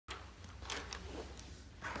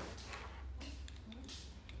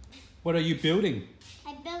What are you building?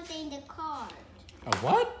 I'm building the card. A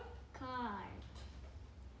what? Card.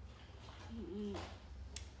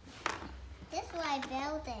 This is what I'm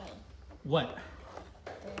building. What?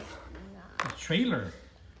 This A trailer.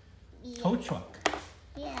 Yeah. Tow truck.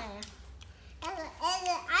 Yeah. And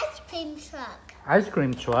an ice cream truck. Ice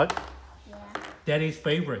cream truck. Yeah. Daddy's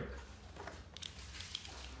favorite.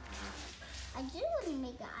 I do want to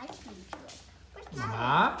make an ice cream truck. Where's that?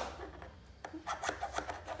 Ma?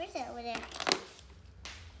 Where's that over there?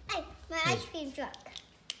 Hey, my ice cream truck.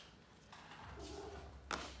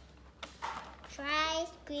 Try ice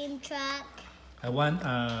cream truck. I want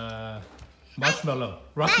marshmallow.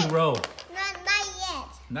 Rocky roll. Not yet.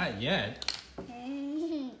 Not yet.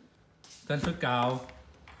 Tân suất cao.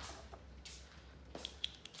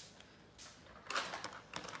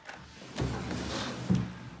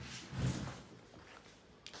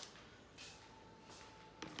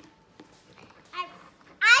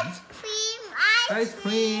 Ice cream. Ice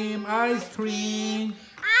cream, ice cream.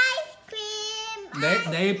 Ice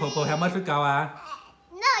cream.你婆婆有乜出教啊？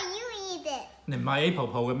 No, you eat it. 你唔係 A 婆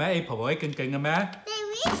婆嘅咩 ？A 婆婆勁勁嘅咩 Then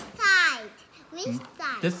which side? Which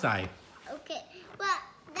side? ？This side. Okay, but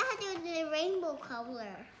that is the rainbow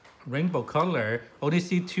color. Rainbow color. Only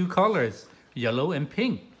see two colors, yellow and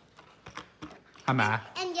pink. 係咪啊？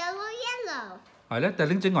 And yellow. 係咧，但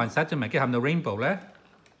拎隻顏色就咪叫喊到 rainbow 咧。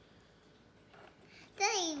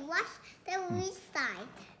 Then which side?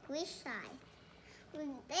 Which side?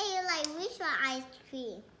 They like which one ice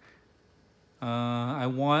cream? I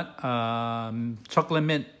want chocolate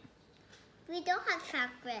mint. We don't have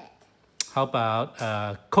chocolate. How about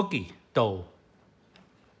cookie dough?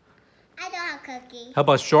 I don't have cookie. How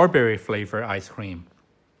about strawberry flavor ice cream?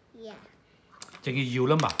 Yeah. 淨係要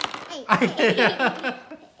啦嘛。 Hey.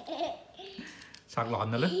 拆爛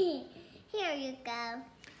啦咧。 Here you go.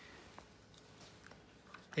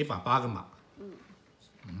 A 爸爸嘅嘛。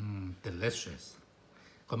Delicious.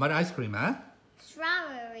 佢乜 ice cream 啊？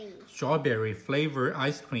 Strawberry. Strawberry flavor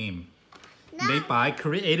ice cream. No. Made by,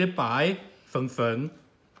 created by 芬芬，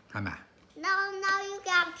係咪啊 Now you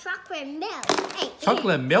got chocolate milk.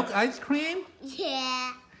 Hey.？Chocolate milk ice cream?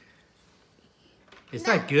 Yeah. Is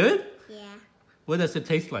that good? Yeah. What does it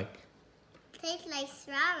taste like? Tastes like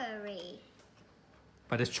strawberry.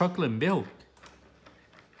 But it's chocolate milk.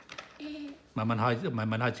 咪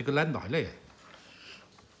問下朱古力來咧。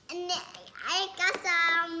 And I got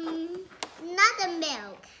some another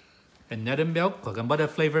milk. Another milk? 佢咁乜嘢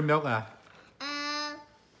flavor milk 啊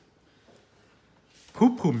 ？Poo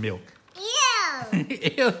poo milk. Ew.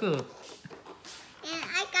 Ew. And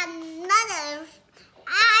I got another.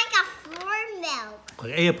 I got floor milk.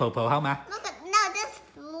 佢 A 泡泡好嘛？ Look at no, this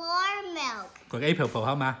floor milk. 佢 A 泡泡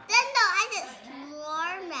好嘛 Then no, I said floor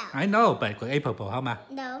milk.？I know, but 佢 A 泡泡好嘛？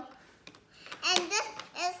 No. And this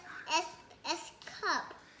is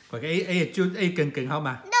cup. 佢 A 勁好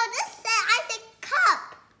嘛 No, this said I said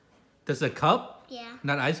cup.？There's a cup, Yeah.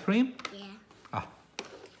 not ice cream. Yeah. Ah,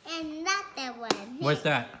 And not that one. what's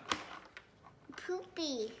that?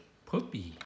 Poopy. Poopy.